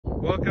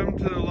Welcome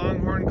to the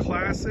Longhorn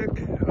Classic.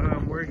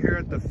 We're here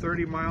at the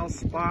 30-mile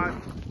spot.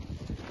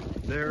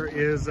 There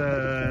is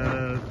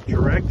a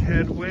direct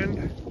headwind.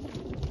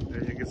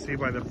 As you can see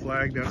by the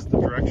flag, that's the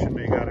direction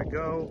they gotta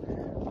go.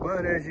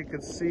 But as you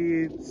can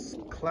see, it's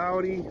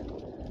cloudy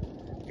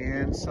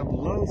and some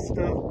low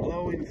stuff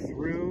blowing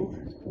through.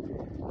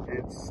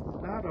 It's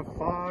not a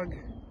fog,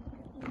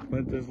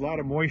 but there's a lot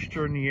of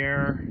moisture in the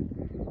air.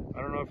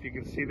 I don't know if you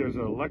can see, there's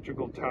an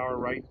electrical tower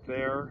right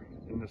there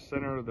in the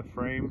center of the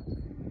frame,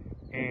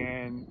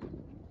 and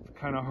it's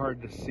kind of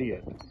hard to see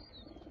it.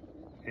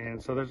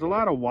 And so there's a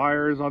lot of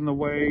wires on the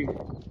way,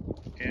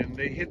 and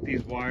they hit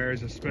these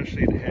wires,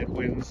 especially in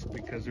headwinds,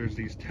 because there's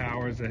these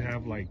towers that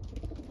have like,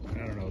 I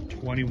don't know,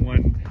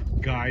 21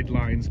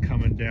 guidelines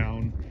coming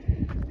down,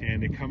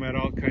 and they come at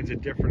all kinds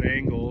of different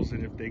angles,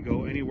 and if they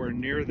go anywhere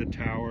near the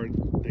tower,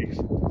 it's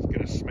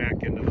gonna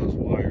smack into those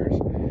wires.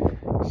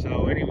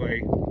 So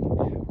anyway,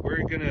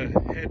 we're gonna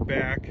head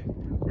back.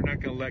 We're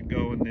not gonna let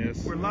go in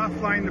this. We're loft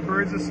flying the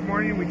birds this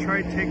morning. We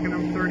tried taking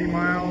them 30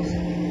 miles,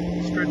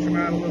 stretch them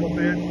out a little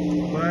bit,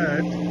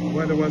 but the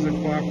weather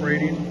wasn't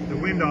cooperating. The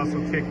wind also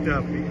kicked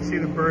up. You can see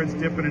the birds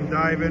dipping and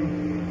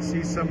diving.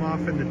 See some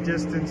off in the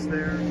distance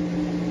there.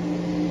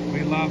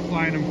 We loft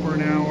flying them for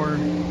an hour.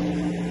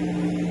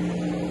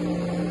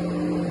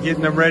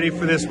 Getting them ready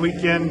for this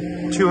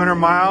weekend, 200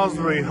 miles.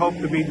 We hope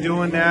to be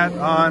doing that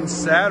on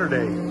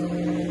Saturday.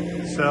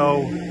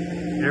 So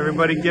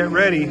everybody get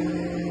ready.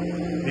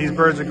 These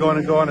birds are going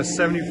to go on a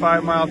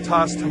 75-mile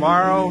toss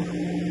tomorrow,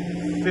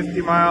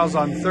 50 miles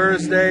on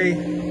Thursday,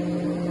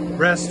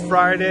 rest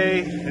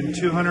Friday, and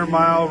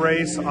 200-mile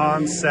race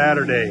on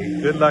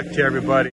Saturday. Good luck to everybody.